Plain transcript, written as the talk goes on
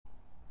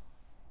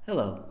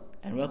Hello,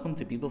 and welcome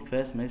to People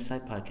First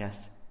Merseyside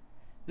podcast.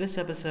 This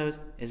episode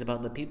is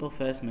about the People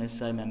First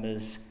Merseyside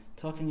members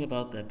talking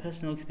about their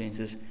personal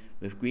experiences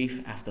with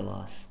grief after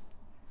loss.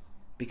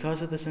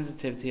 Because of the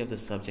sensitivity of the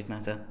subject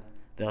matter,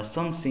 there are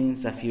some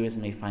scenes that viewers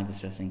may find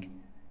distressing.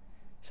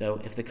 So,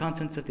 if the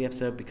contents of the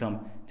episode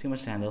become too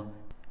much to handle,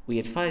 we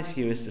advise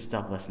viewers to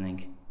stop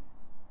listening.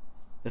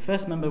 The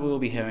first member we will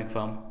be hearing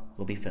from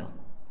will be Phil.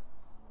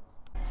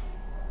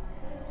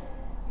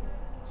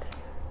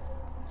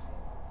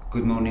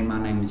 Good morning, my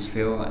name is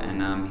Phil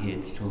and I'm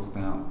here to talk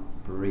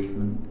about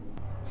bereavement.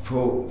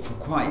 For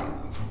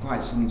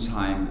quite some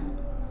time,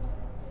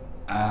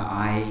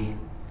 I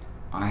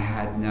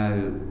had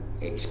no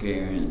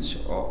experience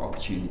or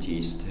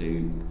opportunities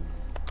to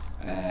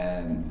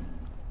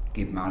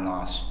give my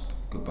last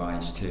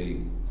goodbyes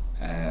to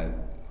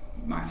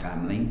my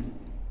family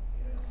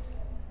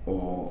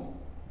or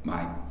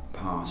my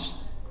past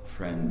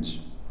friends.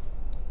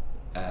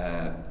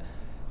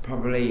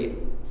 Probably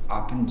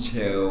up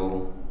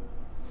until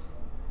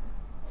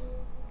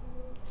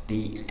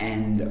the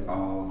end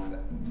of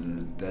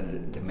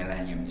the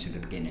millennium to the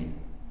beginning.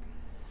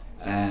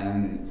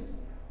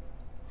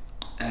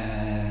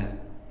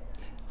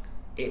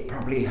 It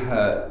probably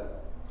hurt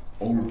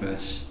all of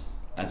us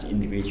as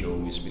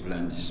individuals with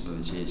learning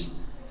disabilities,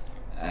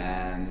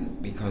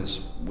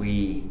 because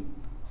we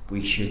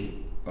should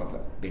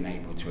have been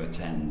able to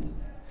attend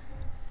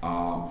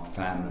our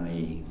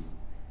family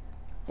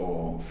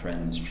or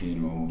friend's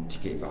funeral to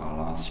give our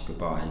last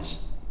goodbyes.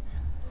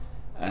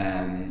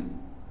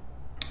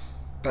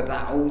 But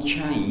that all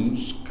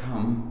changed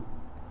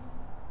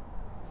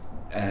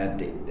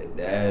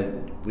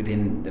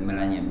within the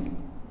millennium,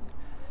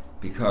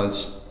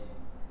 because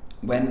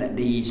when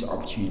these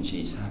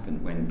opportunities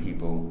happened, when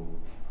people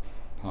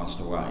passed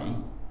away,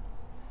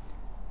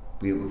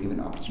 we were given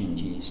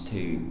opportunities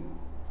to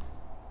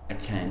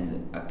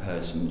attend a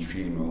person's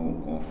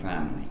funeral or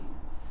family,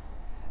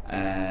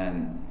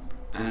 and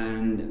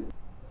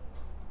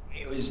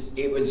it was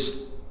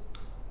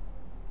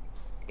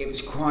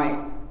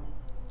quite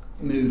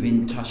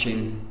moving,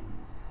 touching,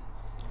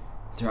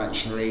 to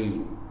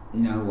actually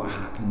know what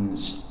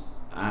happens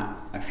at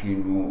a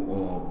funeral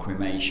or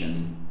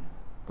cremation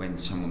when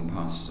someone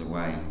passes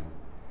away.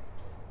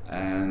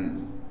 I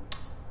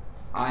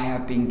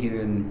have been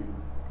given,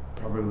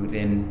 probably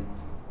within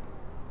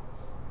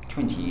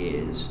 20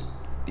 years,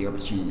 the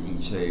opportunity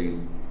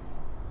to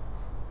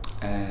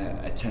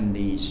attend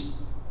these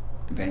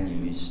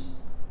venues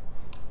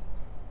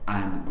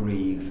and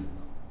grieve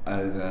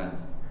over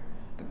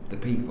the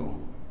people.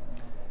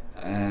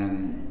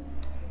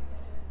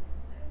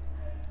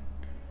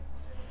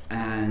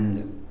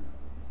 And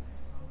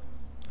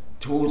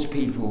towards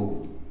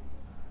people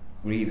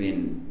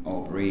grieving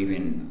or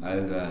bereaving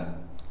over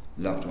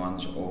loved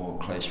ones or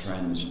close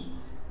friends,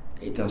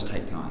 it does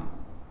take time,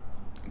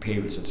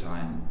 periods of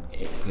time.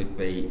 It could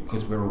be,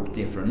 because we're all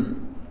different,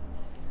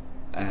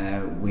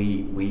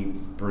 we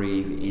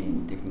bereave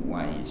in different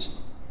ways,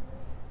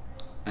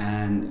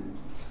 and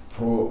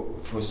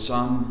for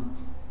some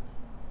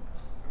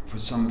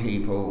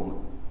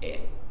people,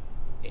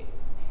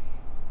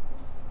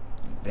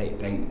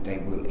 they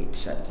will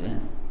accept it,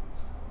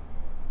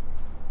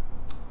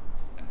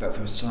 but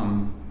for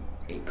some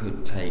it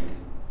could take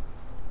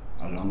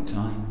a long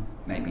time,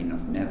 maybe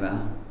not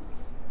never,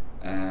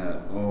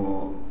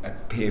 or a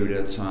period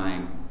of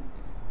time,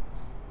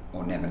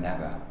 or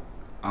never.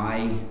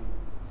 I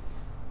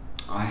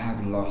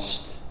have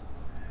lost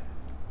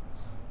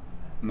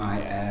my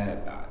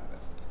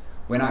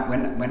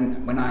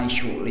when I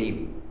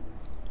shortly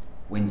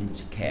went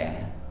into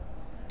care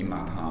in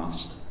my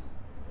past,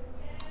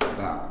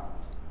 about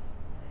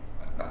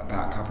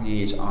a couple of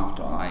years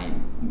after I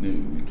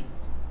moved,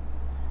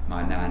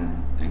 my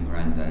nan and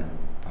granddad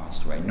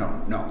passed away.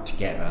 Not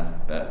together,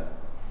 but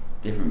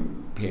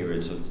different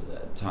periods of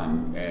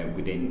time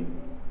within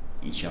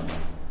each other.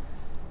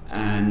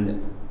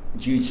 And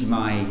due to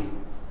my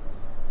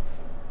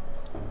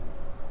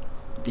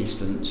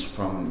distance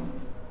from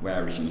where I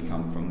originally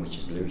come from, which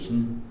is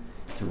Luton,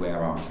 to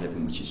where I was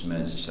living, which is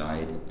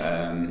Merseyside,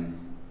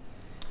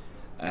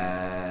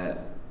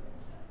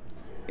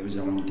 it was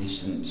a long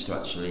distance to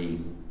actually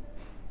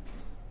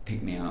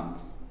pick me up,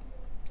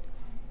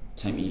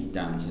 take me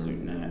down to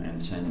Luton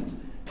and send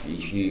me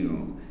to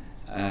funeral.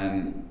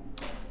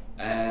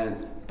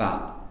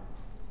 But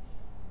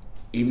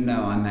even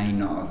though I may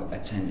not have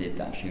attended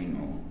that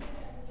funeral,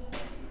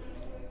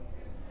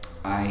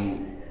 I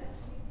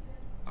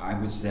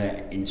was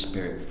there in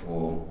spirit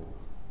for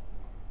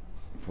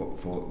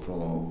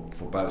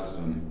both of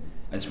them,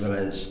 as well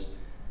as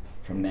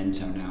from then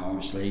till now,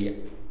 obviously,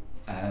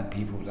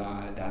 people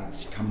that have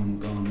come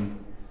and gone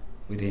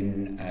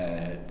within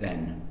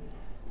then.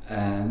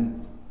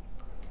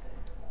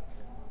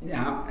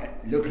 Now,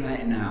 looking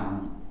at it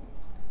now,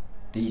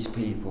 these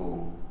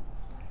people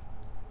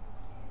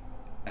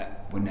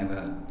will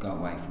never go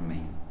away from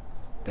me.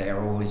 They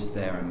are always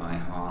there in my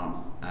heart,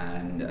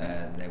 and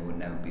they will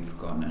never be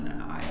forgotten,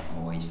 and I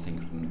always think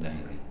of them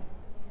daily.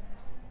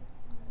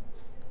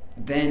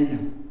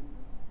 Then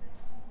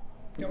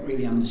not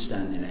really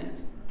understanding it,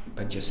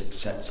 but just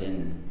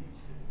accepting.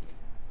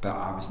 But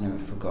I was never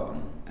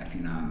forgotten, if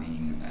you know what I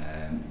mean.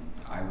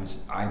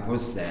 I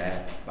was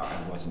there, but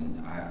I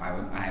wasn't.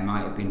 I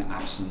might have been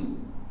absent,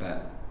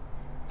 but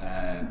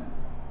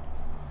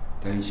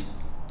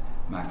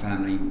my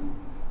family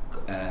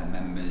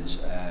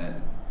members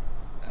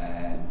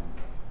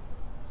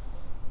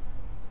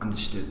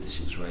understood the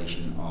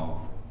situation of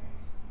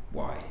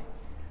why.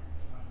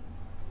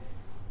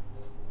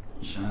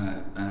 So,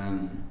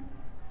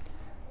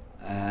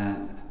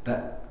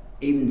 but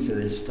even to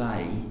this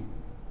day,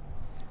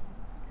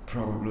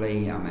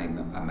 probably I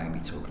may be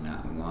talking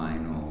out of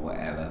line or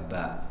whatever,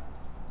 but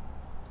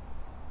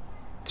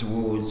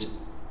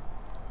towards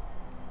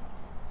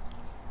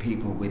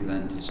people with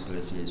learning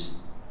disabilities,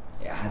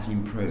 it has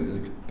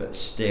improved, but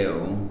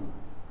still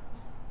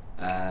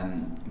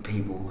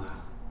people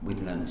with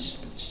learning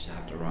disabilities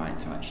have the right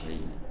to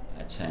actually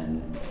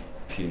attend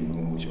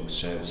funerals or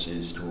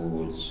services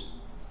towards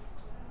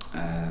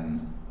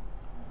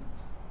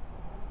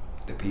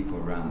the people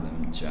around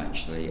them, to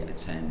actually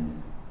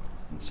attend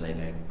and say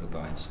their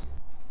goodbyes.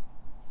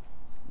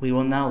 We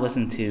will now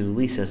listen to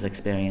Lisa's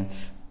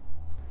experience.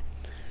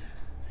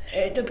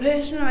 The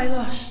person I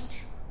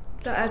lost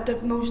that had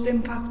the most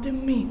impact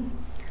on me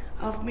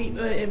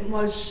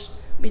was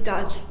my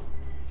dad.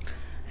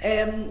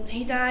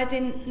 He died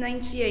in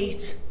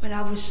 '98 when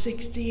I was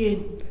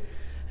 16,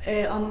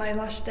 on my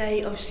last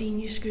day of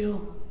senior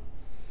school.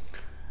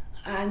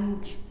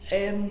 And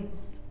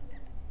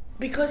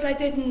because I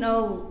didn't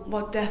know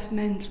what death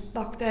meant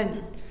back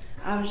then,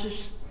 I was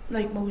just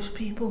like most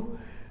people.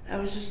 I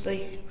was just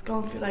like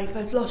going through life.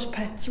 I've lost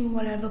pets and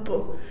whatever,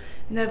 but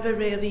never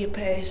really a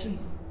person.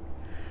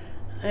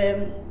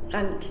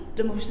 And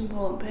the most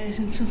important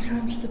person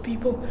sometimes to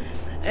people.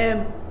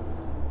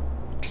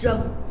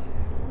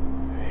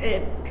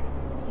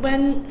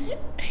 When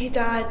he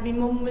died, my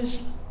mum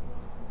was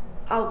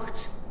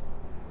out,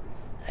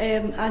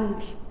 and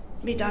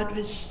my dad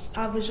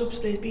I was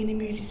upstairs being a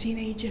moody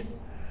teenager.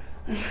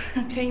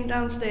 I came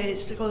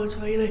downstairs to go to the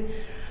toilet,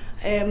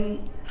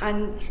 and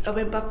I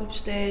went back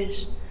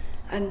upstairs,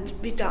 and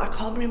my dad, I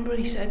can't remember what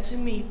he said to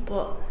me,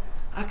 but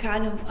I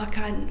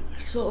kind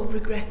sort of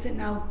regret it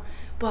now,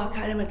 but I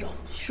kind of went, "Oh,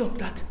 shut up,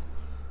 Dad.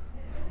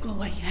 Go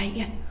away, I hate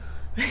you."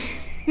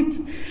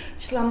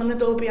 Slamming the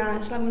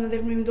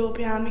living room door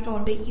behind me,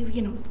 going,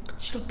 you know,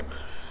 shut up.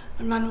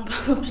 And ran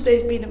back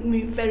upstairs being a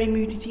very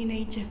moody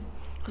teenager,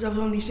 because I was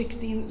only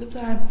 16 at the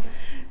time.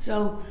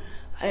 So,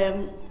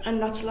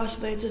 and that's the last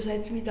words I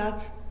said to my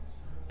dad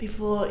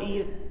before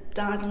he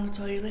died on the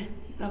toilet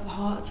of a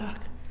heart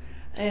attack.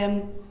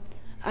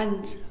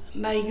 And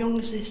my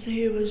younger sister,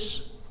 who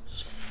was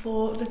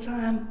 4 at the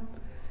time,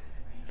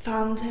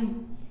 found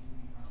him.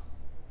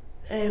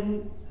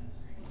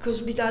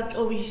 Because my dad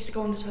always used to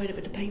go on the toilet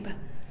with the paper,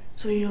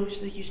 so he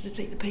always used to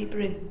take the paper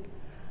in.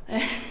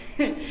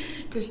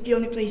 Because the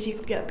only place he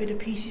could get a bit of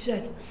peace, he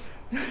said.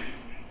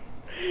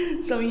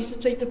 So he used to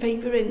take the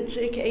paper in,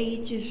 took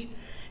ages.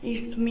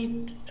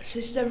 My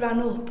sister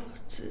ran up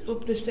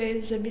the stairs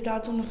and said, "My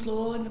dad's on the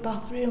floor in the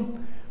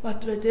bathroom,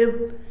 what do I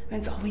do?" I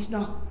went, "Oh, he's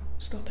not.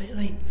 Stop it,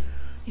 Elaine.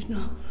 He's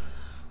not."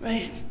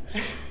 Right.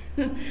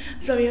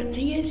 So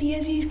he is,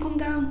 he's come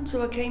down.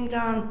 So I came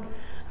down,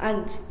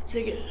 and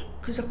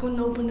because I couldn't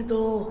open the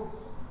door,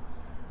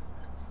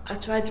 I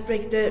tried to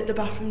break the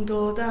bathroom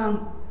door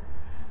down,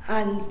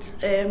 and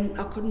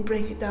I couldn't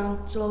break it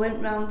down. So I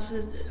went round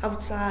to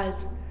outside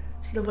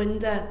to the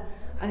window,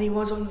 and he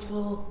was on the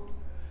floor.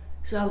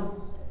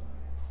 So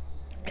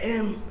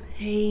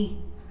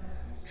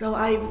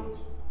I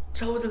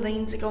told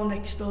Elaine to go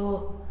next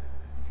door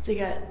to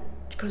get,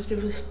 because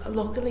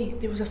luckily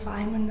there was a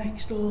fireman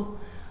next door.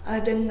 I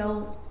didn't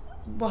know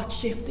what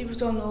shift he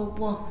was on or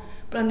what,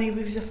 but I knew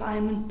he was a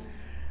fireman.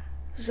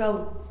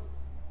 So,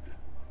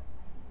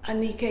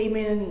 and he came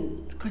in,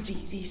 and because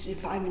he's a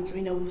fireman, so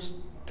he knows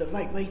the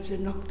right way to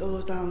knock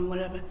doors down and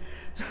whatever.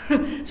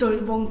 So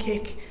with one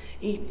kick,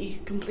 he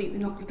completely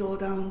knocked the door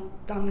down,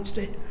 damaged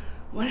it,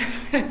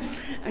 whatever,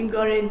 and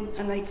got in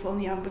and like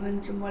phoned the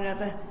ambulance and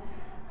whatever.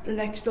 The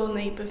next door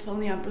neighbour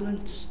phoned the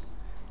ambulance.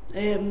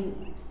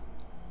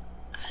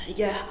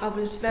 Yeah, I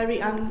was very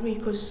angry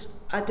because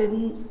I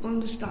didn't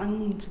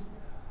understand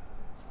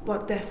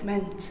what death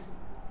meant.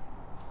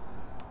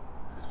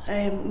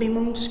 My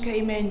mum just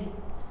came in,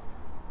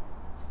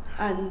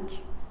 and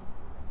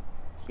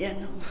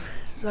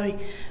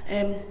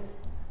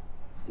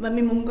when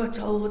my mum got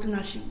told,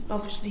 and she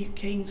obviously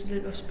came to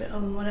the hospital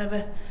and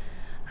whatever,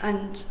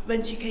 and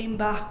when she came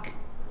back,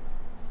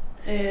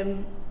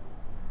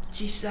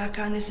 she said,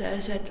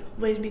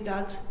 "Where's my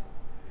dad?"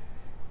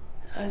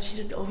 And she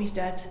said, "Oh, he's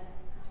dead."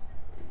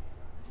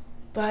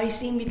 But I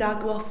seen my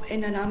dad go off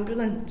in an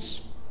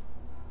ambulance,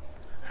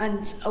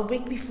 and a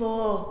week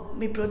before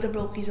my brother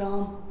broke his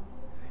arm,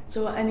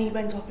 and he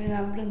went off in an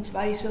ambulance. But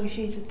I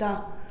associated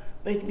that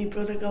with my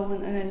brother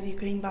going, and then he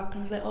came back, and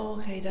I was like, "Oh,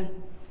 okay then."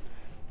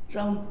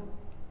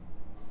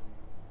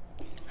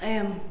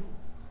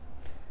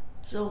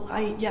 So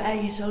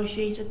I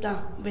associated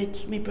that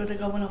with my brother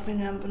going off in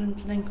an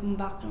ambulance and then coming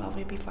back and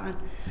he'll be fine.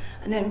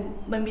 And then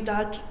when my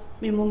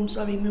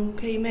mum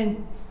came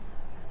in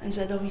and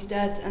said, oh, he's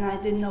dead, and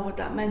I didn't know what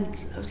that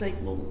meant. I was like,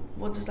 well,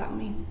 what does that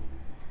mean?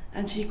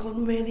 And she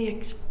couldn't really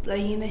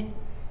explain it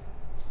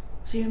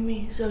to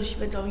me, so she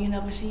went, oh, you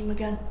never see him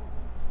again.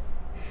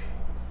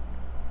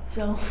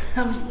 So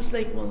I was just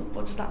like, well,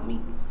 what does that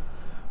mean?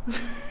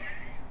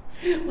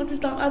 What does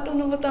that, I don't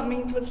know what that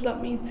means, what does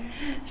that mean?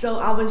 So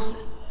I was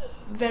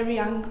very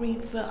angry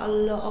for a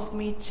lot of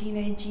my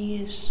teenage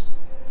years.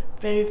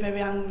 Very,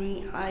 very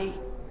angry. I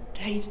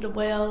hated the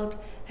world,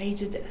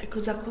 hated it,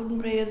 because I couldn't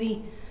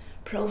really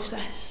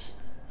process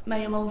my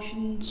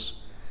emotions.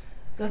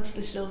 That's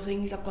the still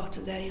things I've got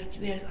today.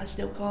 I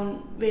still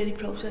can't really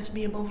process my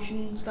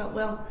emotions that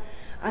well,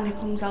 and it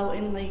comes out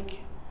in like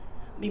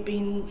me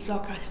being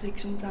sarcastic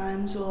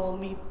sometimes, or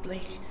me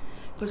like,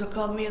 because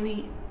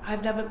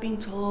I've never been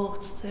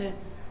taught to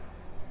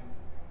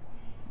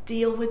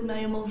deal with my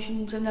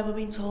emotions. I've never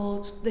been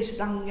taught this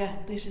is anger,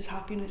 this is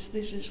happiness,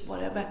 this is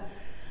whatever.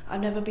 I've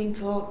never been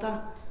taught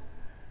that.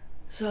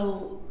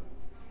 So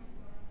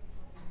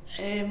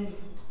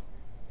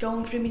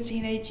going through my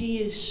teenage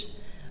years,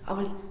 I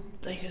was,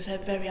 like I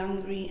said, very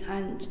angry,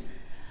 and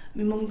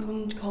my mum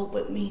couldn't cope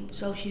with me,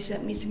 so she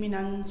sent me to my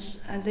nan's,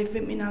 and lived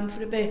with my nan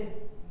for a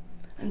bit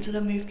until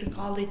I moved to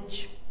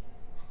college.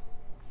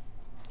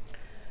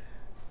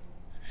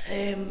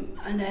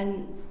 And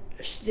then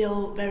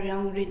still very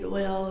angry at the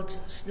world,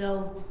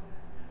 still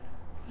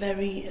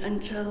very,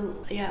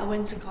 until I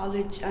went to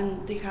college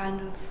and they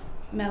kind of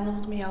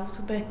mellowed me out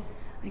a bit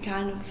and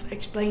kind of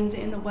explained it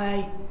in a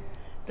way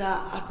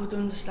that I could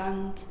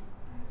understand.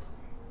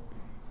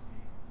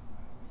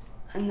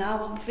 And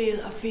now I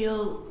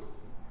feel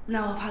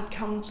now I've had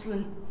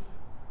counselling,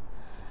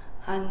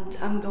 and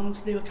I'm going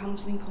to do a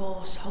counselling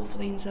course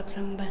hopefully in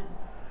September.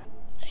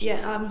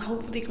 Yeah, I'm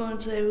hopefully going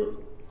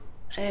to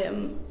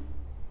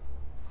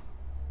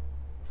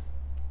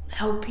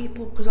help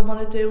people, because I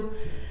want to do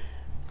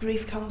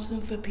grief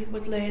counselling for people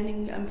with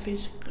learning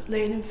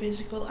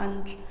physical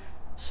and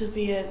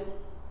severe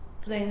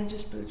learning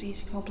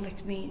disabilities,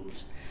 complex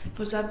needs.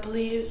 Because I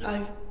believe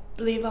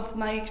off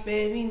my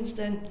experience,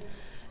 then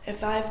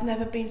if I've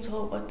never been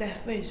taught what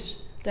death is,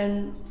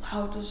 then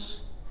how does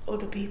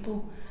other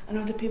people and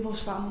other people's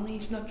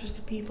families, not just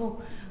the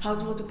people, how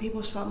do other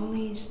people's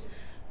families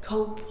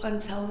cope and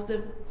tell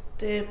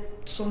their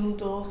son and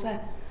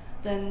daughter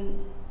then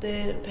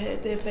their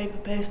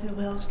favourite person in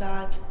the world's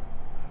died?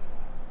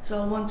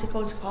 So I want to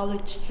go to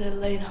college to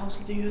learn how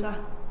to do that,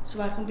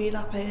 so I can be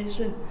that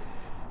person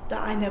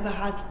that I never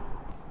had.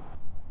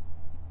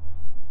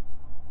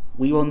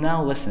 We will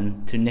now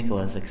listen to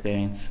Nicola's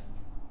experience.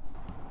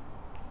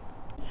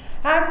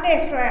 I'm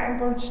Nicola. I'm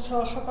going to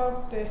talk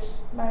about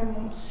my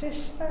mum's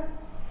sister,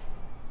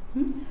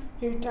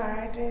 who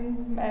died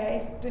in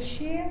May this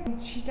year.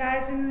 She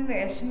died in a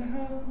nursing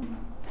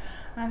home,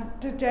 and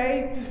the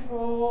day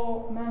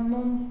before my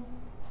mum,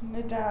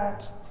 my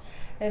dad,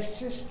 his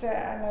sister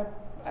and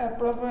her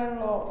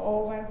brother-in-law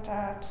all went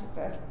out to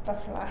the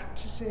flat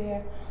to see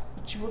her,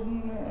 but she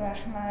wouldn't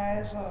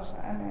recognise us.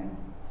 And then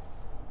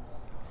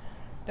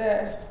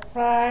the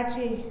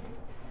Friday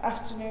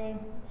afternoon,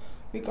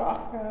 we got a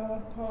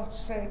phone call to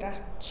say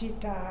that she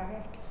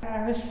died.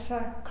 I was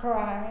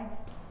crying,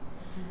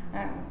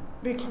 and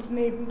we couldn't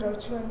even go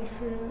to any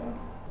funeral.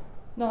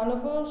 None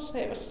of us,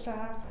 it was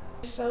sad.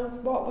 So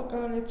what we're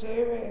going to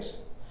do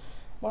is,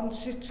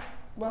 once we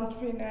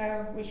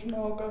know, we can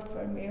all go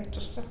for a meal,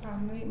 just a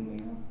family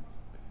meal.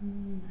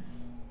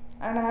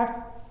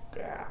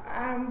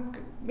 And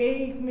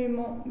me,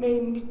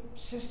 my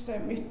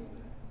sister,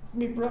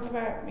 my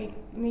brother,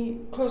 my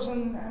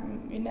cousin,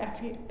 and my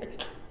nephew,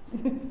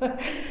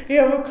 the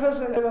other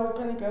cousin, are all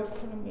going to go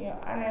for a meal.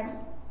 And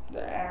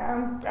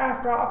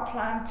I've got a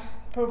plan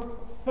for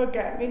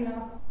forget me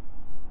now.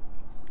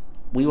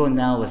 We will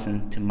now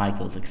listen to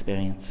Michael's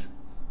experience.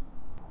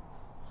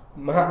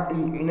 My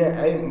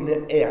name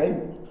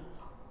is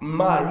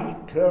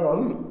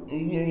Michael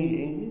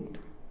Reed,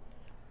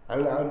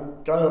 and I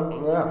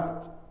don't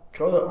know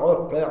to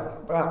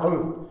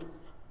about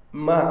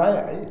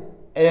my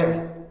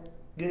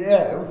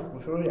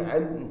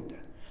girlfriend.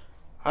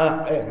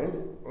 I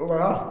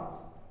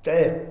lost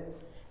it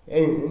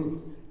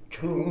in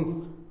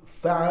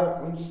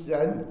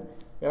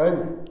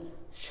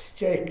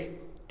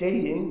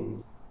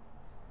 2016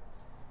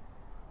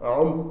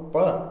 on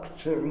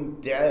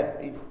Boxing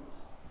Day.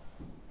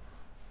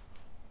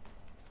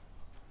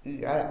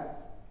 Yeah,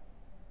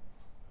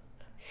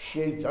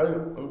 she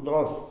don't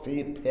love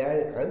the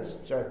parents,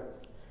 just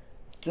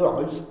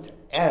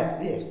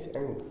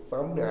everything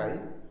for me.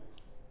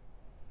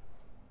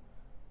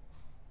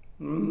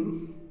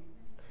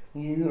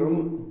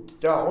 You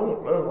don't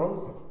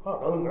know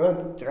on a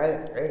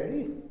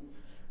day.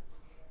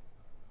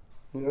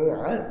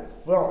 Right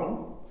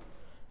from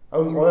a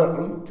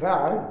long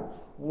time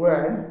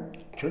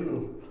went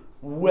to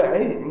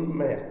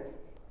Wayman.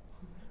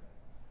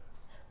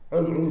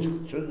 And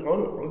it's to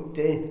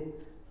the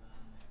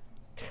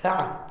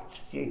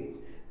taxi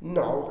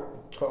no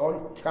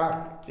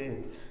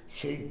kontakten.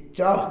 She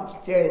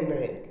just in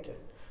it.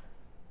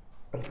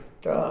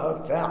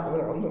 That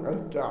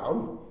one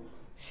down.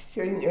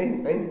 She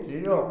ain't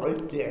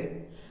enjoyed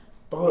it.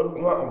 But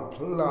one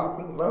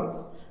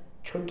problem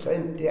to the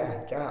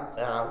data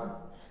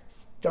out.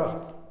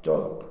 Stopped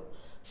up.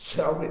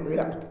 So we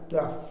left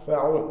the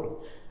phone.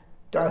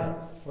 The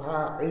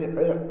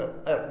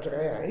fire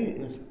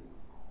address.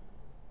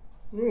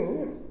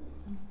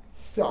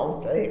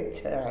 So they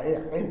tell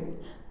him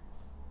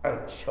and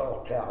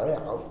choke it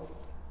out.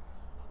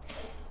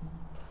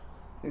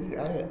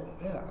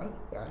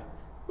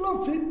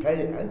 Nothing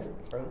pays.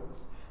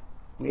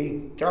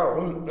 We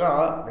don't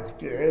know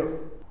the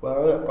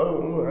well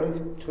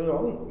always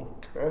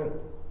talk.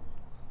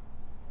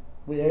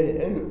 We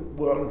ain't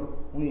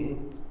what we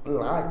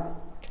like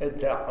to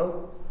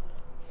do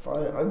for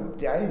a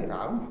day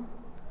out.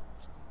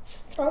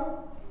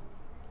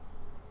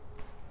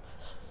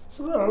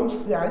 So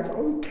I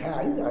don't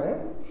care.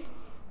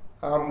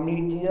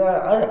 Me,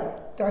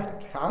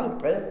 that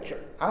habit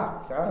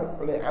after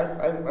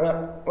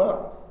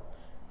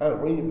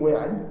and we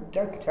went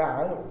to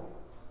town.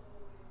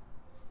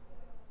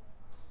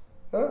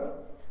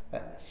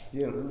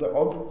 You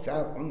looked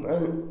up and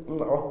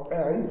looked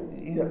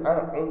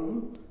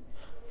and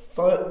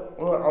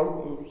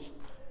footballs,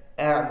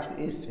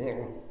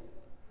 everything.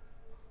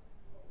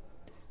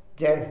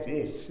 Then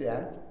he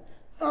said,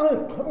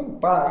 I'll come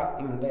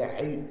back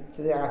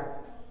later.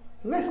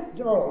 Let's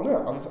go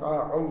have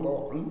our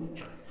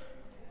lunch.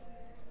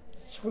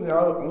 So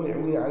we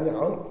went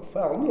out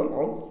for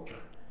lunch.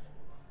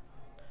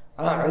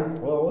 I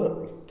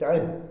bought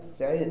the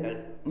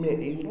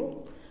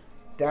meal.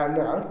 Then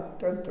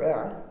after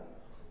that,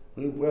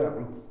 we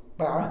went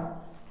back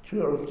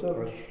to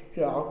the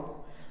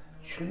shop,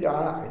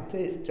 tried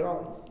it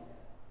on,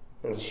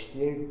 and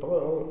she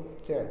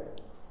bought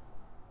it.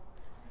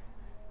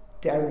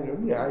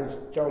 Then we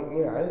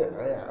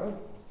somewhere else.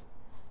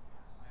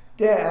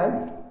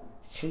 Then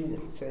she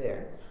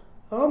said,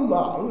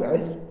 Mom,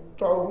 I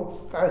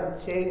don't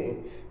fancy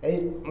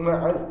it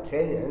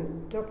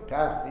mountain to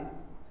pay.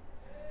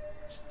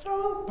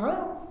 So I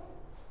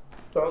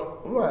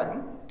don't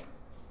want.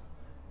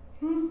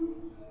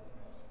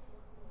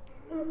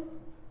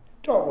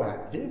 Don't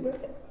have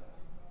it.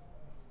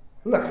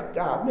 Look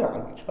down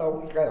and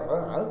talk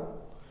around.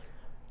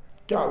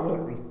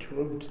 Don't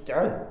choose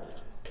the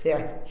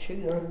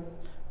picture.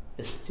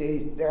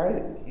 See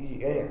that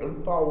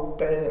yellow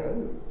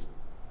bears.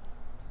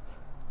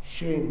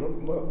 She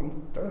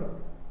looked up.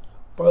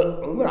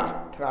 But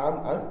last time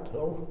I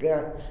told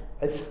her,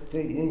 I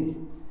see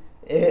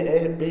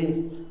it'd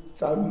be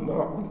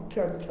someone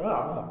to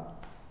talk.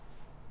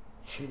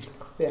 She's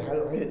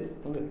very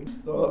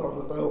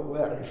all the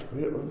way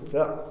through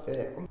that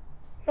film.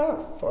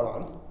 Have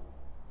fun.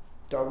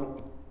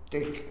 Don't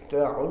dig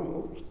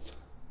down.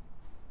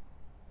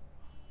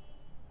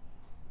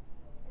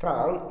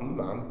 Can't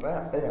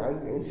remember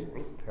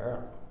anything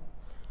else.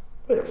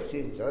 But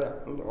she's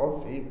a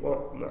lovely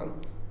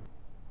woman.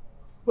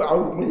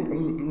 Well, we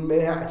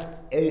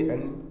met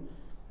in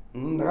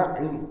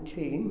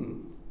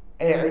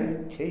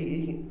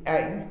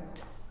 1988.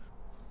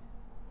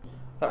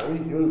 I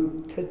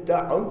used to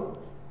go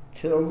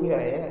to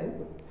where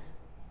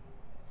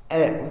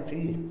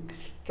every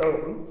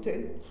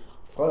Sunday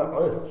for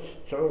a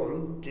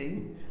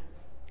Sunday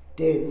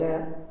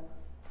dinner.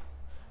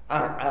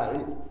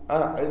 I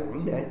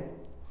met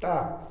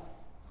that.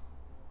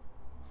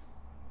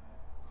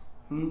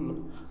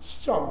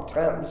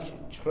 Sometimes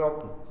it's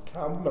from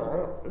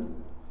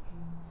Taman,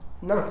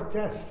 not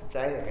the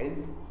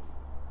same.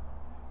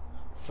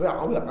 So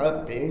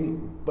I've been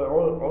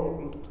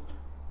bored.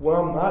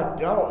 Well, my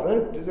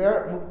daughter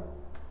there,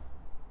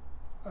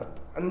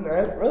 I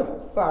never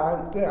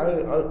found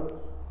a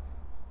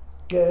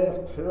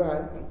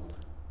girlfriend.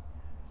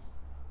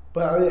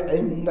 But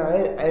in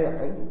the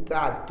end,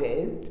 I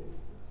did.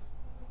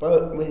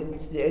 But we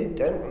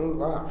didn't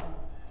like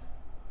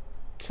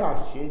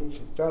sausage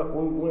that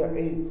we were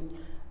eating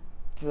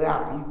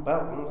that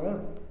butler.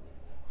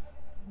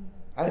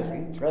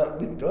 Every time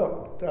we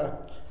got the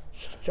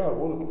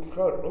soul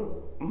cut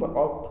them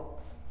up.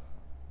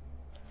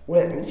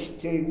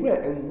 Wednesday,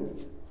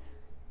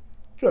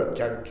 just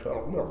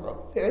until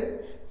Monday,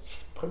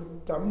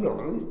 put them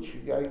on, she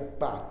gave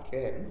back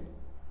in.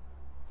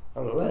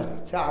 And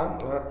left time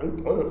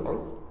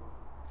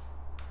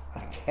I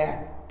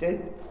checked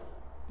it,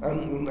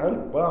 and the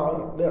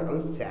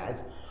boy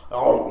said,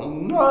 oh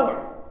no,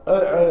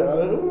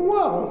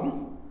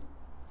 one.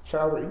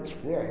 So it's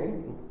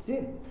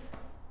changed,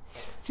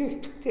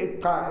 60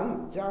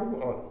 pounds I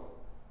want.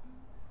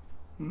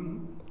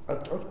 I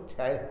just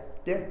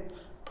checked it,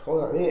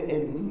 put it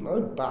in my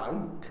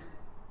bank.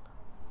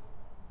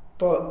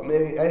 But my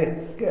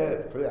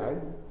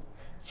ex-girlfriend,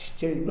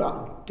 she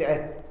got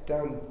dead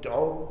and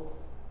dog.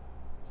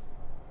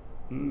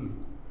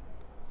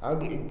 I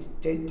mean,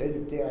 they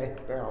didn't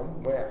get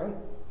down well.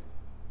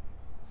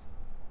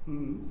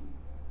 Then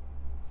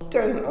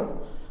I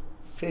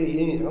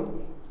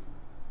feel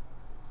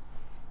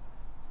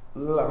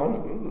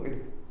lonely.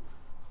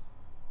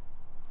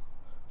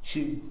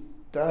 She's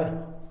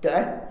the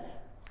best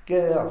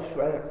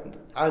girlfriend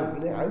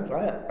I've never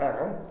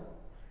had.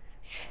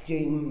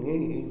 She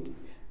needs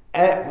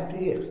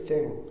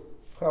everything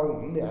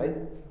from me.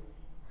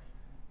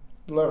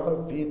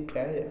 Love you,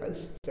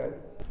 Kirsten.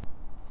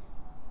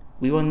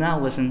 We will now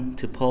listen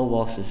to Paul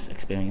Walsh's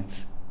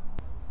experience.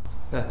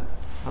 Yeah,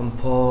 I'm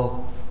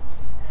Paul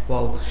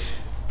Walsh.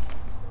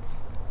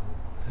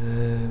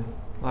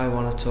 I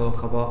want to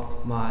talk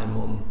about my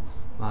mum.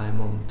 My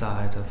mum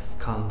died of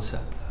cancer.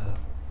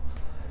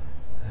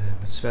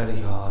 It's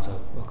very hard.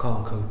 I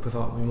can't cope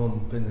without my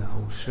mum being in the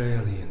house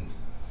really, and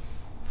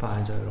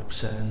find her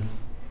upsetting.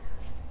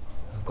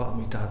 I've got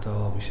my dad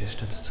or my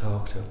sister to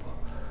talk to, but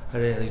I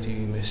really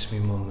do miss my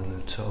mum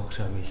and talk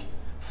to my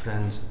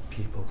friends and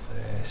people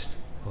first,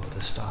 or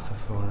the staff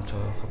if I want to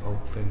talk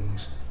about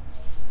things.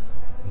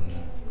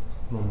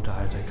 Mum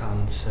died of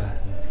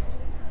cancer.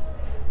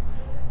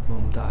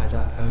 Mum died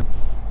at home.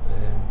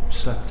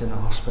 Slept in a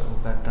hospital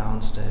bed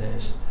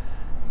downstairs.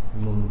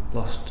 Mum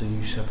lost the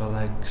use of her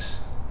legs.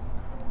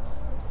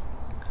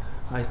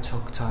 I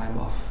took time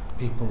off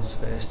People's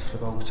First for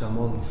about a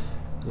month.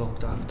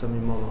 Looked after my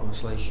mum. I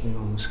was like my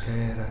mum's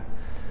carer.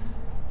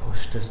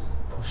 Pushed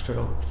her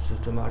up to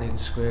the Marion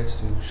Square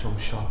to do some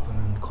shopping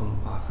and come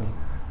back and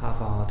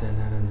have our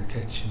dinner in the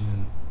kitchen.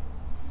 And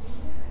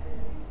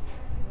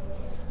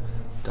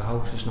the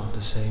house is not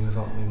the same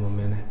without my mum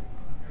in it.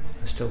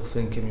 I still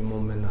think of my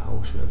mum in the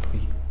house with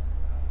me.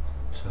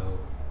 So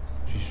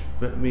she's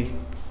with me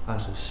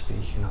as I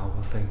speak now,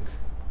 I think.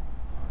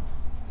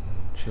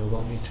 She'll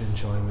want me to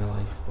enjoy my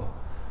life, but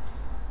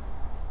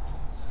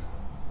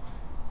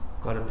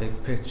got a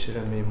big picture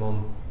of my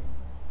mum.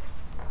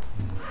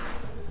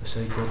 I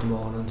say good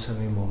morning to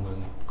my mum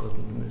and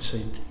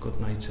say good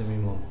night to my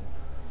mum.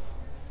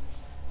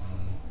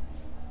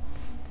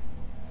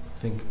 I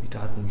think my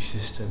dad and my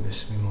sister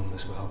miss my mum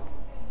as well.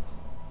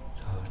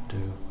 So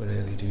I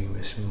really do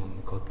miss my mum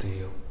a good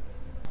deal.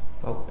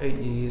 About 8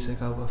 years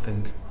ago, I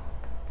think.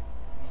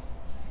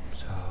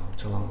 So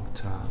it's a long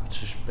time. It's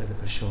just a bit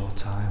of a short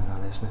time,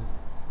 that isn't it?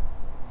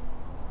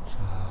 So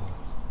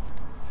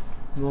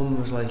mum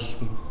was like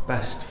my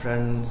best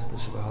friend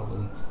as well.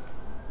 And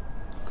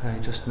can I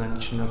just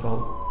mention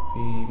about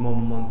my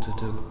mum wanted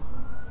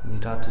my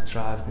dad to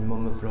drive my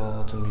mum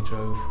abroad, and we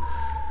drove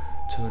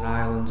to an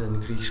island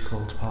in Greece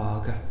called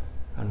Parga,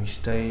 and we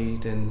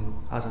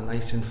had a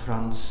night in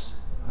France,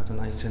 had a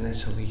night in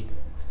Italy,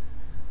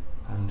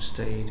 and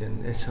stayed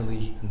in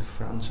Italy and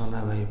France on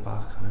our way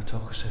back, and it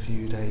took us a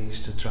few days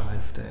to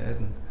drive there,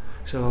 and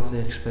so have the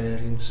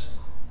experience.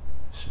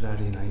 It's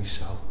very nice.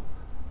 So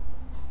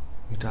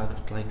my dad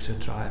would like to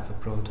drive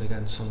abroad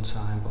again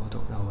sometime, but I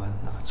don't know when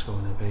that's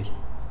going to be.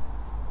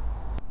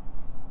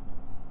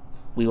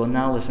 We will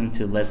now listen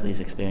to Leslie's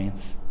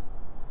experience.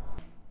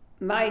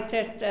 My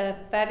sister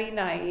very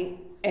nice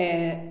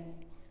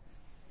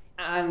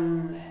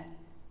and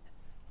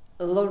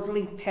a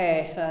lovely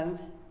person,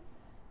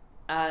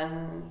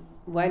 and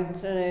went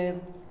to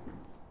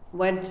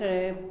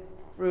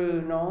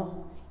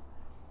Bruno,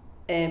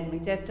 and we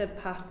did a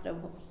passed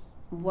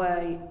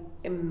away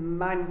in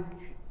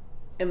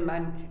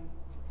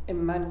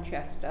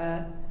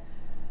Manchester.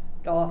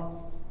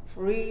 Got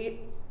three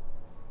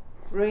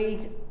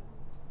grandchildren,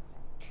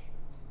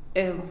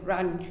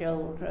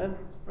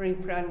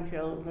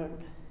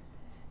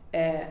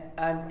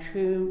 and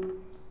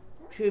two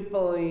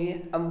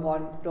boys and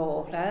one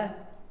daughter,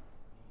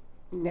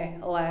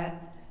 Nicola,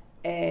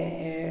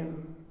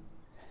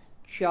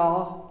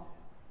 Shaw,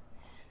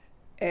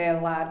 a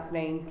lad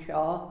named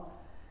Shaw,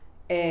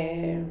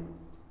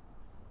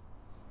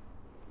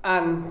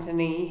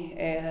 Anthony,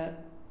 a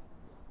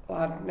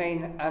lad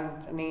named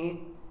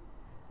Anthony,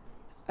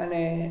 and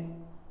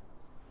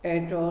a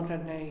daughter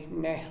named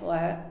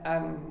Nicola,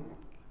 and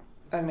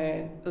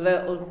a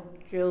little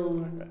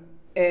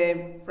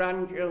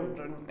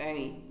grandchildren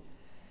named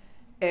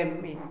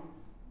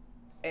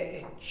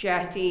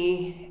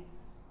Jetty,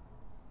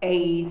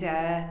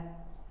 Ada,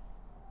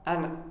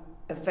 and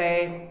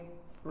their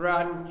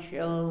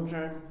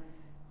grandchildren.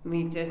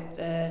 We did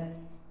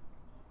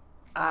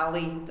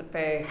Ali, the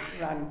first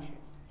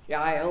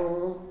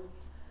grandchild,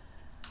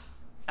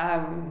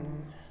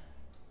 and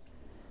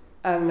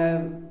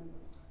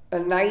a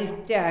nice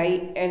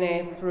day in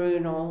a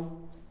funeral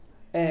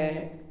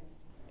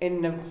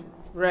in the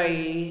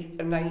rain,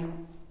 a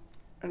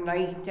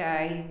nice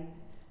day.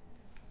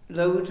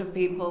 Loads of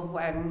people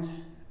went,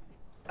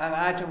 and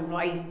I'd have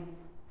like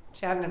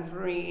 10 or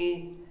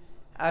 3,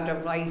 I'd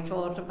have like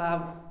thought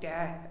about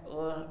death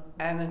or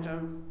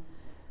anything.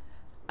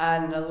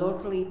 And a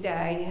lovely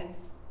day,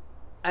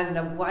 and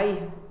the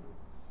wife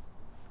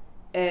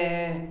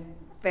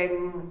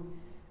thing,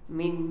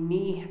 me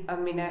niece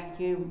and my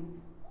nephew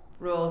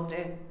brought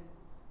it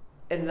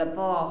in the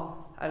bar,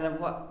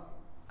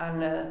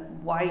 and a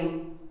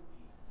white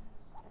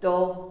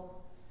door,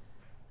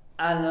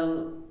 and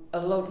a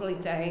lovely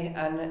day,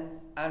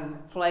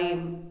 and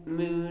playing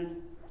music,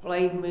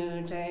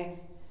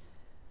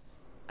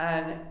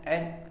 and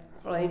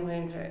play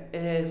music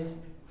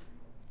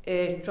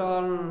it's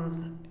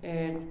on, I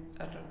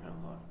don't know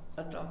what,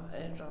 I don't,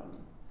 it's on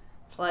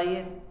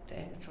play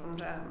it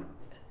sometimes,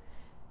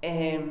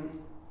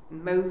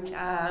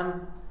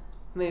 Motown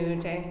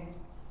music,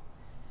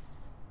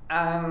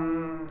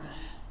 and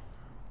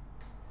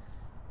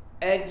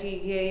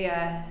every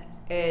year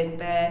his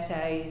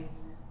birthday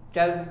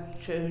goes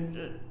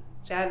to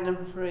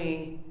Jan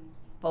free,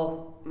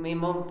 but my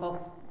mum put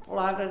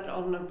flowers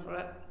on the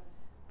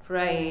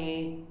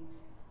tray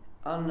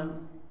on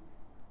them,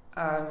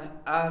 and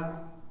I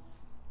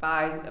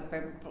buy a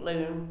big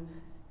balloon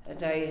a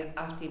day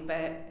after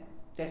birthday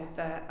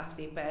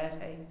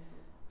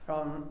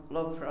from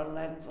Love from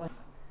Leslie.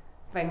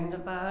 Think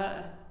about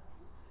it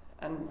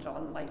and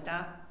on like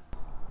that.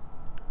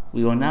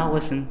 We will now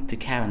listen to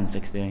Karen's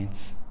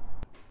experience.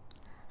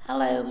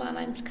 Hello, my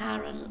name's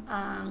Karen,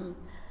 and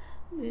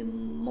my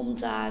mum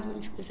died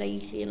when she was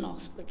 80 in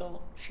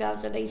hospital. She had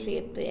her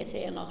 80th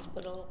birthday in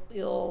hospital.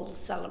 We all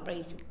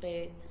celebrated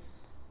her.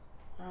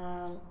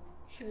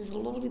 She was a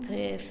lovely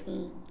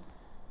person.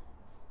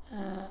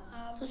 I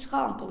just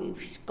can't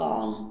believe she's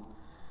gone.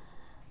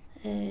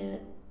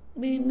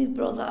 My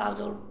brother had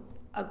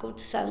a good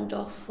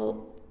send-off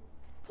for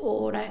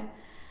her.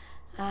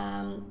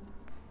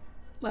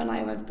 When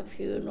I went to the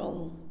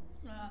funeral,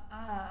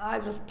 I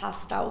just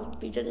passed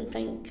out. We didn't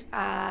think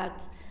I'd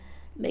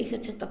make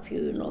it to the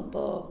funeral,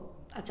 but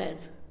I did.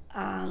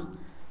 And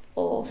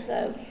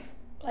also,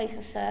 like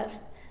I said,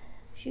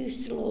 she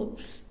used to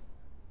love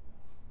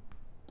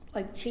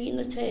like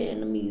Tina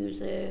Turner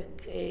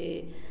music,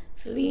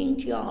 Celine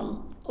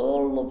Dion,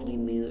 all lovely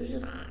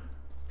music.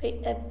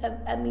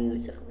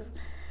 Music.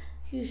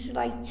 She used to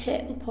like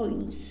Tipping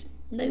Points,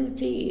 No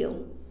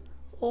Deal,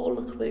 all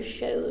the quiz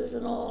shows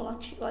and all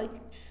that she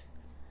liked.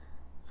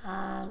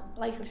 And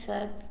like I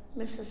said,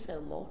 miss her so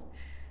much.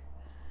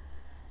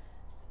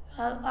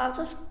 I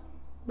just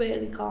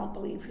really can't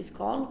believe she's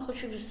gone because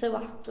she was so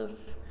active.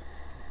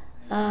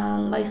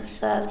 And like I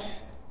said,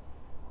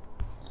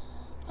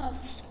 I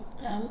just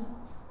don't know.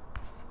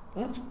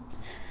 What? I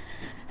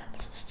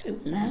just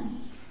don't know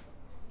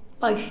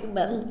why she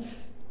went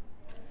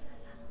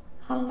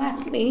and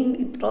left me and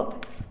my brother.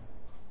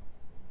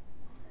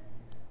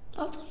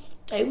 I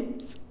just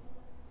don't.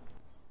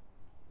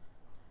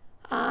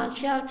 And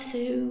she had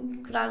 2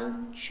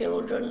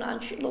 grandchildren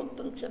and she loved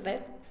them to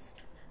bits.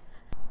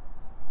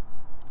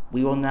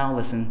 We will now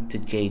listen to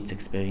Jade's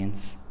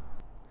experience.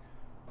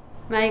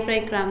 My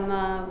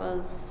great-grandma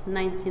was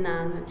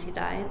 99 when she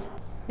died.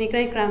 My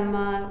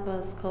great-grandma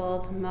was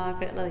called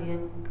Margaret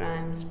Lillian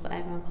Grimes, but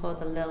everyone called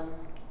her Lil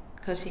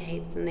because she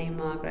hated the name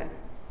Margaret.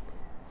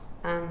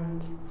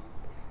 And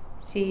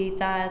she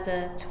died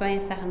the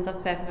 22nd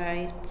of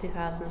February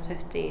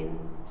 2015.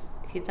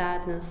 She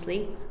died in her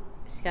sleep.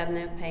 She had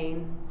no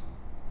pain.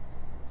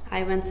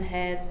 I went to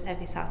hers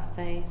every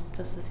Saturday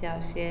just to see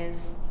how she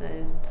is,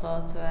 to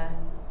talk to her,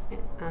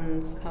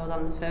 and I was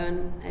on the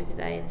phone every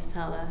day to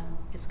tell her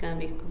it's going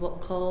to be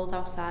cold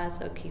outside,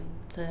 so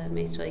to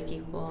make sure you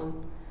keep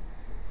warm.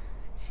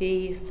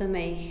 She used to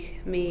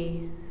make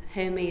me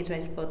homemade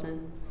rice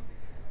pudding.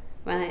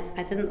 When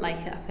I didn't like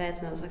it at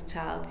first when I was a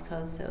child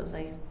because it was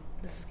like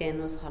the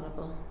skin was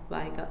horrible,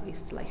 but I got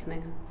used to liking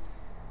it.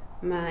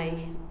 My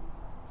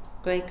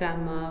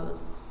great-grandma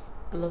was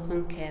a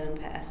loving, caring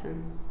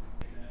person.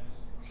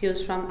 She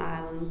was from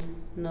Ireland,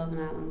 Northern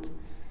Ireland.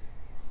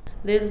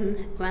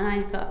 When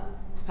I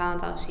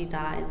found out she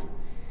died,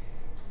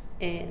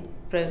 it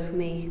broke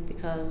me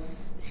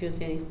because she was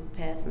the only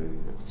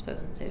person I'd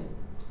spoken to.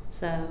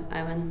 So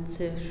I went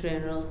to a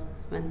funeral,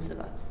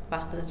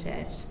 back to the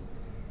church,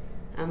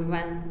 and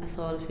when I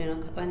saw her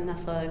going in the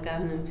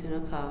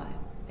funeral car,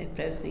 it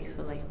broke me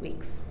for like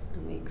weeks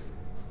and weeks.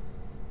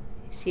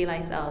 She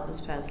liked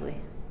Elvis Presley,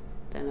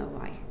 don't know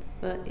why.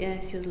 But yeah,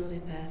 she was a lovely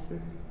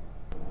person.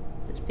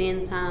 There's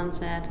been times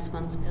where I just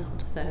want to pick up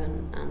the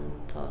phone and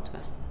talk to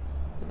her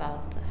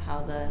about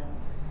how the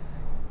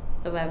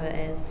weather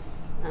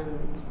is,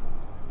 and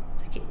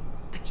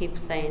I keep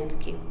saying to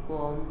keep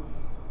warm,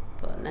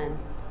 but then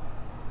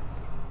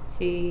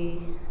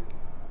she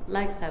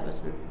likes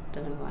everything,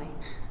 don't know why.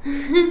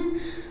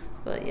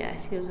 But yeah,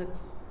 she was a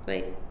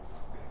great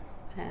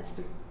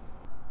person.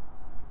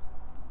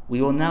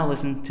 We will now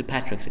listen to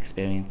Patrick's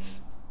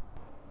experience.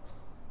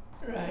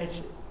 Right,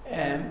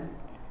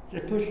 the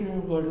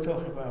person we're going to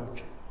talk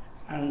about,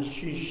 and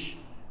she's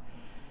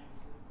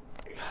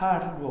a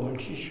hearted woman,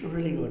 she's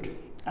really good.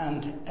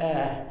 And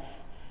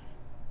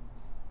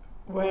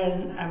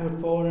when I was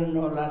born and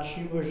all that,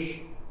 she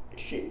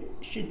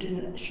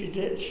didn't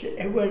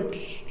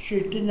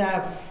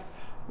have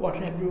what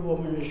every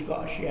woman has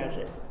got. She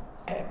had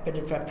a bit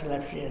of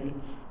epilepsy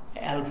and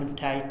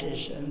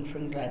elephantitis and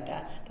things like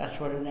that. That's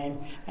what her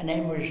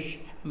name was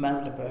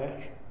Imelda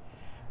Burke.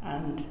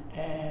 And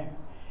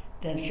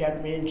then she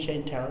had me in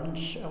St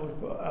Helens. I was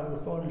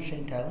born in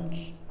St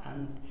Helens,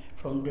 and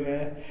from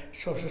there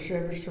social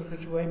service took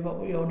us away, but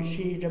we only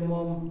see the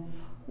mum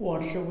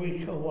once a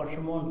week or once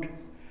a month.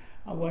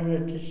 And when I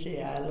did see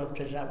her, I loved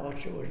her that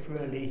much. It was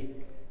really,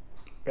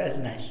 really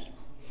nice.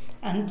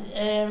 And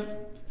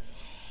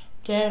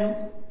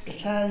then the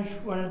times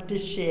when I did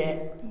see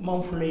it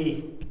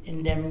monthly,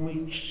 in them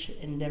weeks,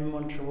 in them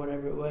months or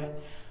whatever it were,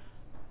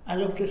 I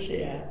love to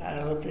see her, and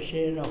I love to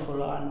see her an awful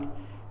lot.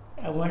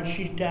 And when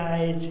she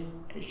died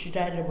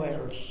in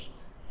Wales,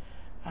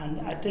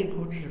 and I didn't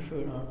go to the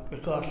funeral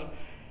because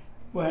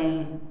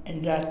when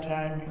in that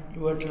time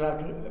you weren't allowed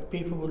to,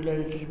 people would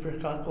learn to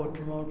can't go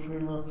to mum's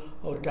funeral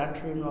or dad's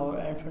funeral or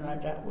anything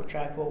like that, which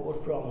I thought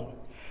was wrong.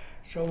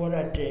 So what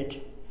I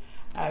did,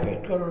 I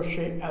got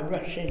I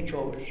wrecked St.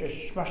 George,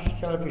 just smashed the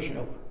television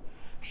up,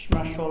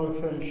 smashed all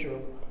the furniture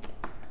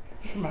up,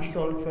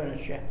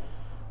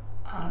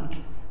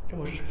 and there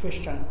was a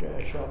fish tank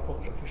there, so I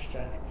put the fish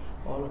tank,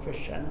 all the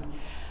fish tank.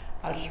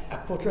 I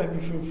put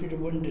everything through the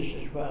windows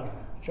as well.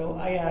 So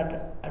I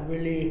had a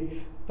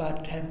really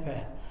bad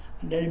temper,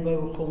 and anybody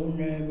would come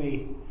near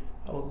me,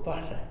 I would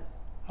batter.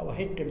 I would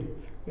hit them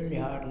really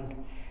hard, and,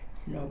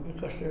 you know,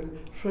 because the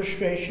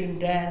frustration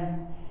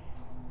then,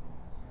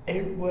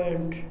 it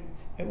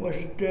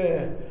was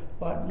there,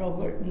 but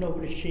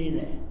nobody seen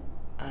it.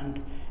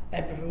 And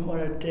everything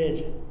what I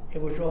did,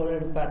 it was all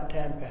in bad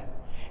temper.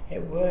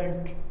 It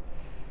weren't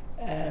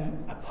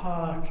a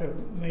part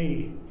of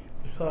me,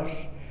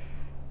 because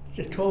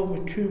they told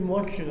me 2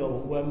 months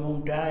ago when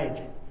Mum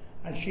died,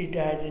 and she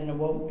died in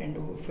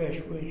the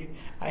first week.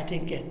 I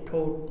didn't get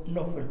told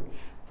nothing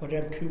for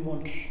them 2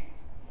 months.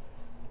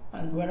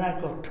 And when I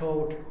got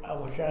told, I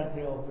was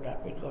angry over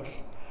that,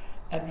 because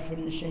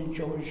everything in St.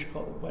 George's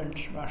went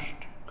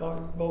smashed,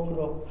 got broken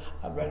up.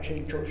 I wrecked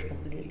St. George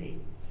completely,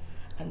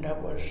 and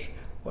that was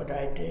what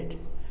I did.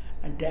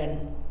 And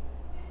then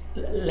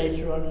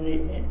later on,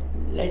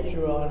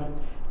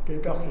 the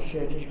doctor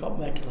said he's got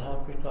mental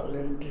health, he's got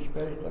learning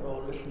disability, he's got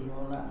all this and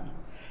all that.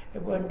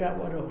 It wasn't that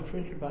what I was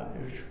thinking about.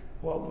 It was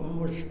what Mum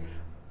was.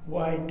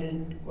 Why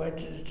did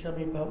it tell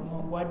me about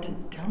Mum? Why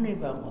didn't it tell me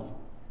about Mum?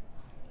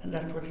 And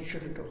that's what it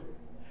should have done.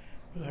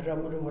 Because I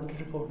would have wanted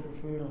to go to the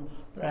funeral,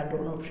 but I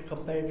don't know if she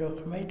got buried or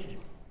cremated.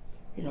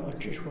 You know,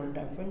 it's just one of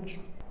them things.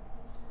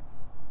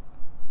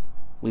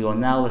 We will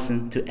now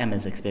listen to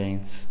Emma's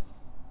experience.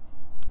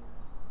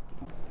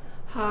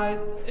 Hi,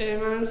 my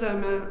name's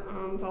Emma,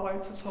 and I'd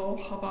like to talk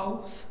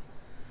about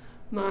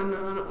my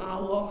nan I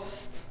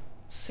lost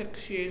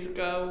 6 years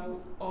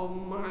ago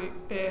on my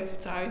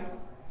birthday.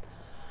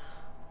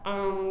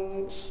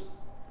 And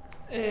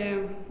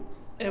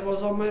it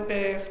was on my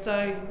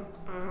birthday,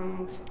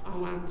 and I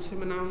went to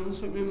my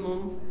nan's with my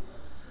mum,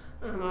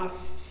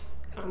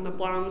 and the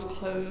blind was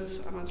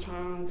closed, and I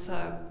tried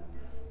to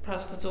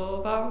press the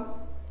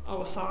doorbell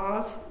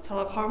outside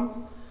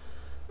telecom,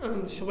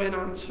 and she weren't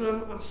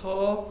answering at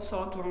all,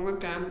 so I done it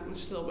again and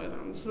she still weren't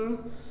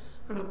answering,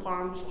 and the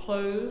blind was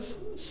closed,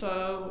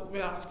 so we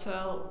have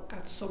to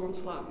get someone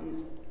to let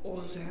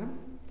us in.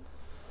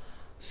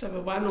 So we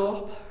went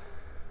up,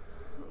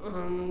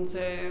 and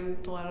they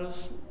let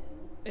us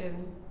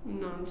in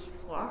Nan's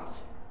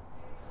flat,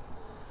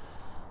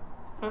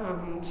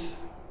 and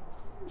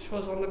she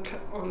was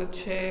on a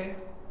chair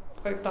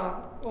like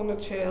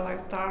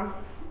that,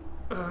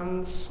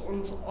 and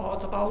something's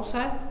odd about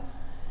her.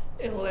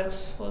 Her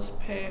lips was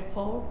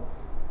purple,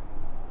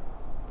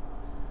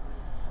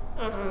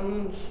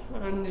 and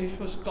I knew she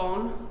was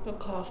gone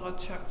because I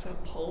checked her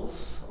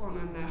pulse on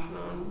her neck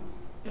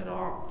and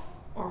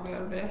on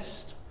her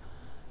wrist,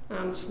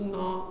 and it's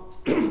not.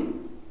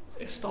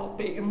 It stopped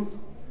beating.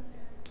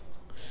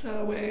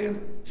 So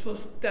she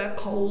was dead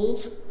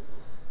cold.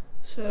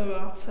 So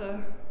I had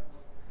to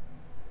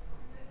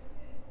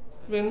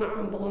ring the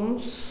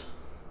ambulance,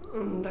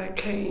 and they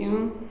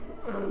came,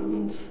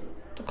 and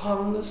the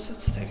coroners had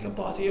to take her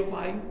body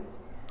away,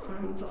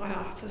 and I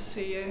had to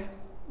see her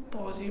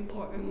body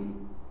put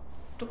in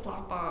the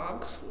black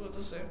bags with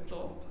the zipped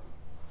up,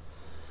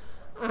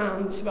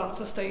 and we had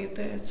to stay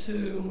there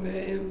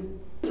to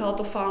tell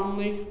the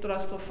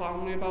rest of the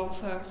family about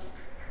her,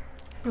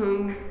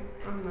 and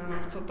then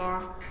after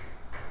that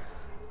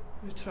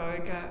we try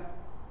to get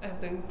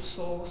everything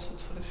sorted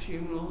for the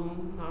funeral,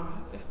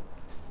 and it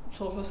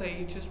took us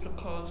ages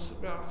because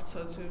we had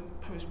to do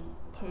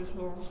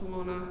post-mortem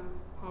on her.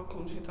 How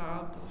come she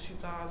died? But she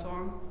died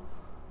on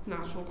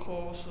natural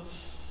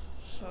causes.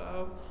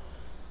 So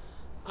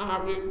I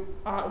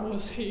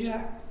was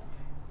here.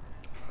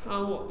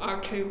 I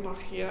came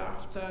back here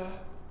after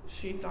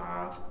she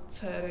died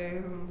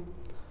to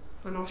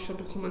I know she'll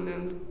be coming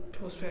in.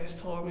 People first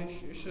told me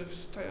you should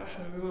stay at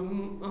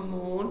home and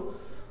mourn,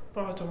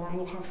 but I don't want to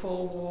look at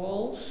four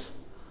walls.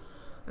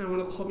 And I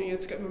want to come here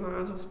to get my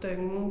mind off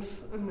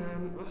things, and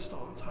then I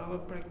started to have a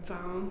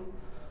breakdown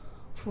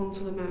in front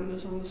of the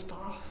members and the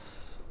staff.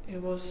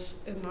 It was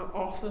in that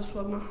office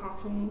when that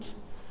happened,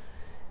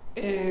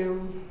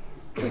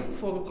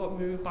 before we got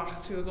moved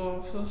back to the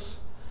office.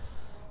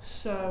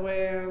 So,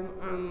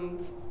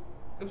 and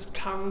it was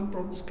Karen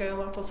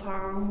Brunscale at the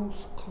time who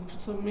was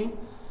comforting me,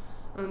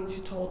 and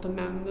she told the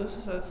members,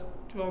 she said,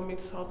 do you want me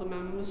to tell the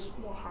members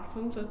what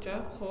happened? I said, yeah,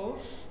 of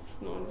course.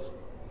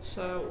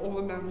 So all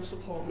the members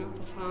supported me at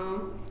the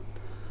time,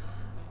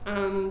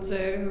 and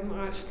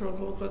I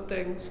struggled with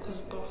things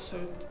because I got so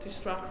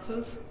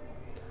distracted.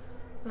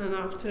 And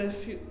after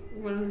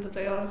when the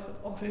day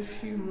of her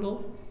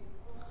funeral,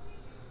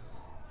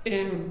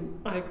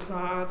 I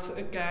cried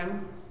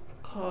again,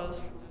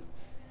 because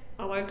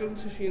I like going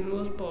to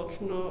funerals, but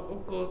it's not a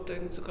good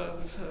thing to go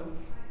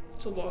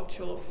to watch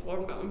your loved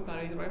one getting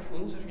buried right in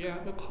front of you,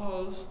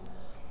 because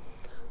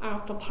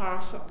after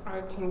past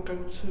I couldn't go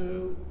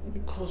to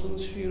my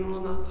cousin's funeral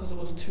and that because I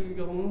was too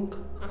young,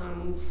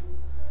 and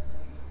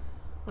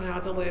I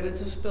had a learning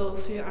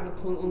disability and I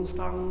couldn't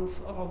understand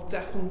about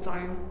death and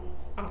dying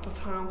at the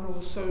time when I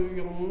was so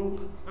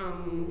young,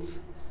 and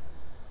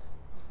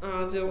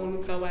I didn't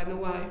want to go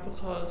anyway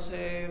because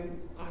I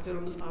didn't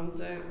understand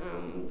it,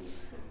 and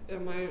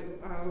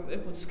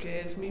it would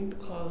scare me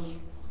because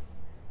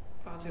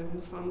I didn't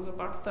understand it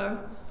back then.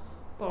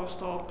 But I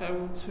started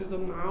going to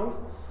them now,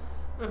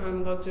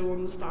 and I do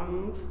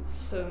understand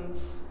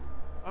since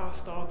I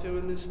started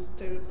doing this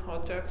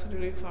project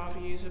nearly 5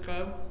 years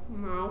ago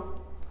now.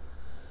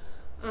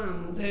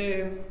 And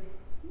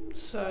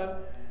so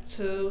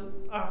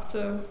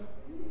after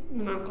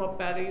when I got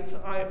buried,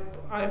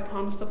 I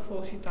promised her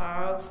before she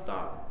died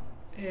that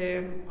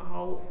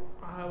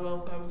I will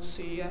go and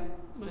see you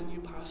when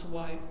you pass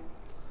away.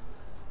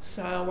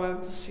 So I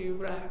went to see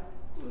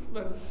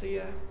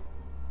her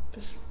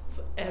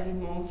for every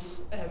month,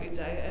 every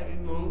day, every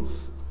month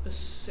for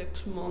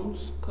 6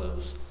 months,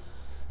 because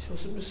she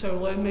was my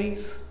solo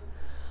mate,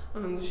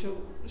 and she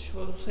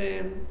was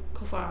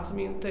confiding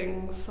me in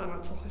things, and I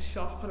took a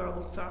shop and I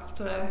looked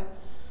after her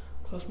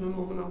because my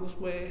mum and I was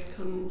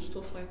working and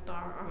stuff like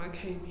that, and I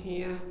came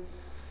here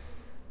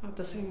at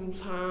the same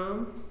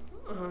time,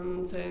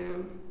 and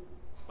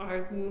I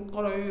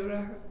got over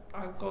it.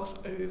 I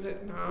got over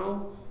it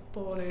now,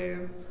 but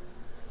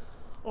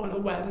on a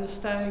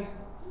Wednesday,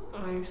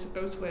 I used to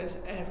go to work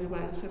every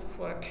Wednesday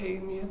before I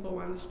came here, but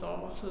when I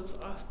started,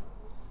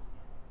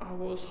 I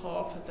was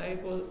half a day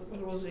when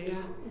I was here,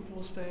 it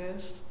was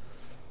first.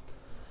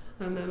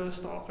 And then I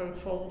started going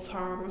full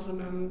time as a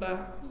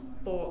member,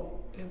 but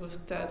it was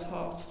dead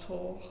hard to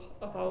talk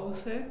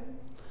about it.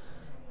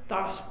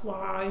 That's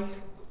why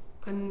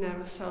I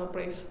never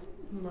celebrate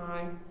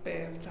my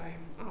birthday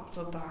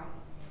after that,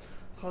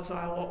 because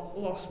I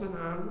lost my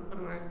nan,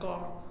 and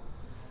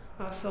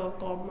I still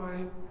got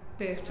my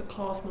birthday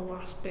cards, my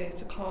last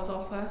birthday cards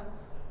off her.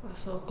 I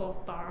still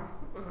got that,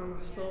 and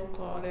I still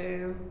got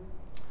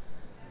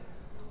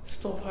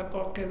stuff I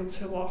got given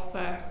to off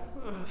her.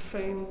 I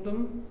framed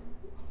them,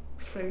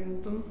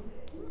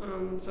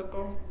 and I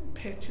got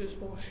pictures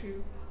what she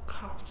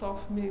capped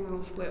off me when I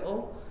was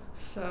little.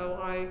 So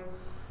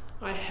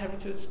I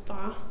herited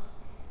that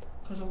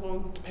because I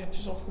wanted the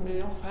pictures off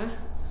me off her.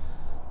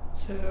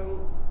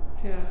 So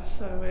yeah,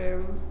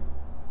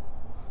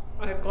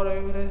 I got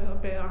over it a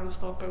bit and I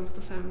started going to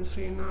the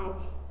cemetery now,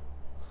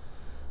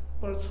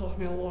 but it took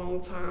me a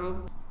long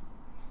time.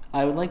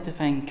 I would like to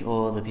thank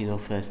all the People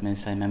First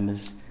Merseyside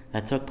members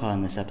that took part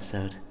in this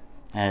episode,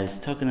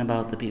 as talking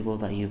about the people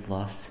that you've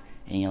lost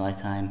in your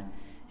lifetime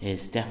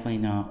is definitely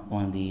not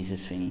one of the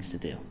easiest things to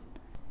do.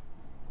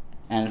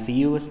 And for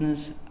you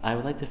listeners, I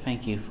would like to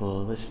thank you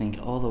for listening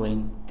all the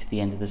way to the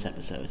end of this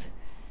episode.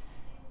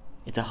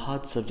 It's a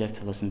hard subject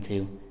to listen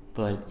to,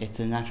 but it's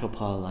a natural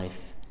part of life,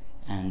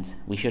 and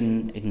we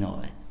shouldn't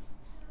ignore it.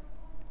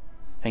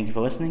 Thank you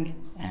for listening,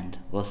 and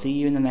we'll see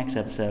you in the next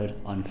episode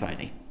on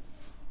Friday.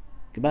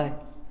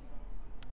 Goodbye.